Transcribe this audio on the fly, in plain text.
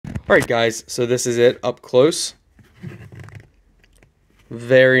Alright guys, so this is it up close.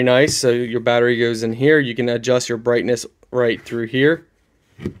 Very nice. So your battery goes in here. You can adjust your brightness right through here.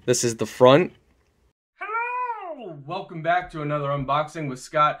 This is the front. Hello! Welcome back to another unboxing with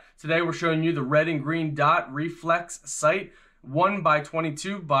Scott. Today we're showing you the red and green dot reflex sight,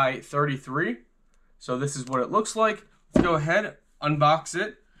 1x22 by 33. So this is what it looks like. Let's go ahead, unbox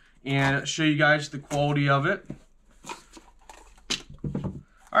it, and show you guys the quality of it.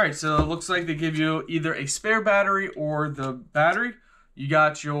 Alright, so it looks like they give you either a spare battery or the battery. You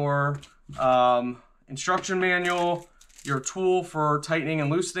got your instruction manual, your tool for tightening and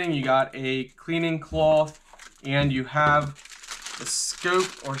loosening, you got a cleaning cloth, and you have the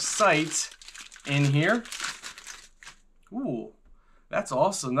scope or sight in here. Ooh, that's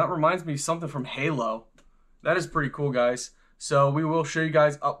awesome. That reminds me of something from Halo. That is pretty cool, guys. So we will show you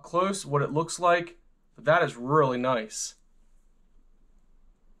guys up close what it looks like, but that is really nice.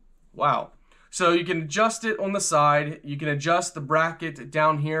 Wow. So you can adjust it on the side. You can adjust the bracket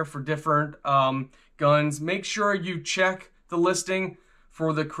down here for different guns. Make sure you check the listing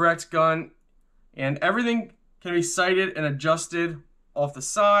for the correct gun. And everything can be sighted and adjusted off the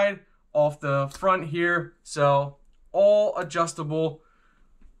side, off the front here. So all adjustable.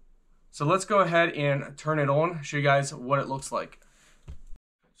 So let's go ahead and turn it on, show you guys what it looks like.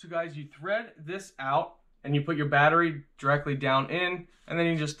 So guys, you thread this out and you put your battery directly down in, and then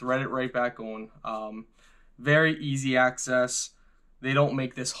you just thread it right back on. Very easy access. They don't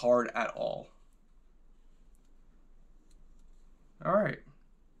make this hard at all. All right.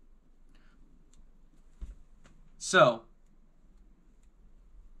 So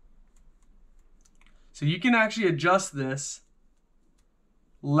you can actually adjust this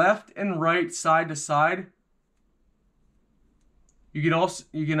left and right, side to side. You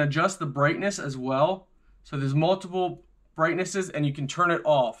can adjust the brightness as well. So there's multiple brightnesses and you can turn it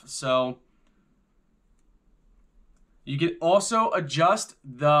off. So you can also adjust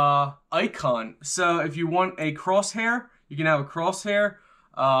the icon. So if you want a crosshair, you can have a crosshair.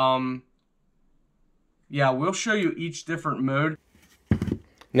 Yeah, we'll show you each different mode.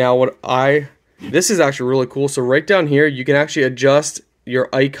 Now this is actually really cool. So right down here, you can actually adjust your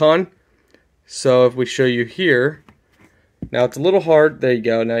icon. So if we show you here, now it's a little hard. There you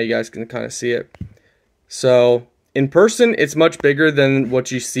go. Now you guys can kind of see it. So in person, it's much bigger than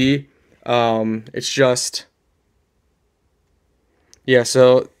what you see. It's just, yeah,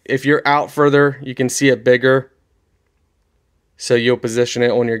 so if you're out further, you can see it bigger. So you'll position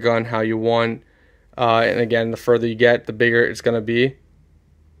it on your gun how you want. And again, the further you get, the bigger it's going to be.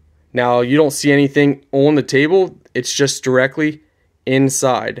 Now, you don't see anything on the table. It's just directly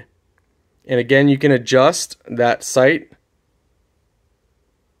inside. And again, you can adjust that sight.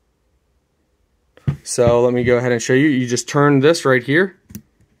 So let me go ahead and show you. You just turn this right here,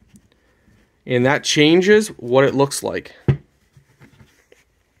 and that changes what it looks like.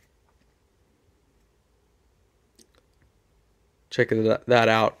 Check that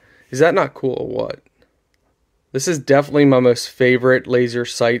out. Is that not cool or what? This is definitely my most favorite laser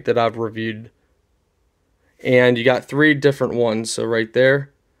sight that I've reviewed. And you got 3 different ones, so right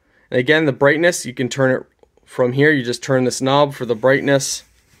there. And again, the brightness, you can turn it from here. You just turn this knob for the brightness.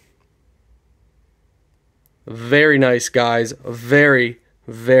 Very nice, guys. Very,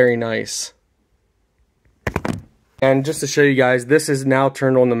 very nice. And just to show you guys, this is now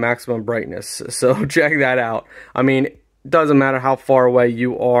turned on the maximum brightness. So check that out. I mean, it doesn't matter how far away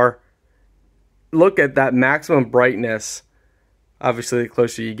you are. Look at that maximum brightness. Obviously, the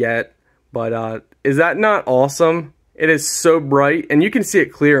closer you get. But is that not awesome? It is so bright, and you can see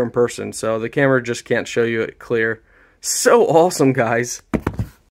it clear in person. So the camera just can't show you it clear. So awesome, guys.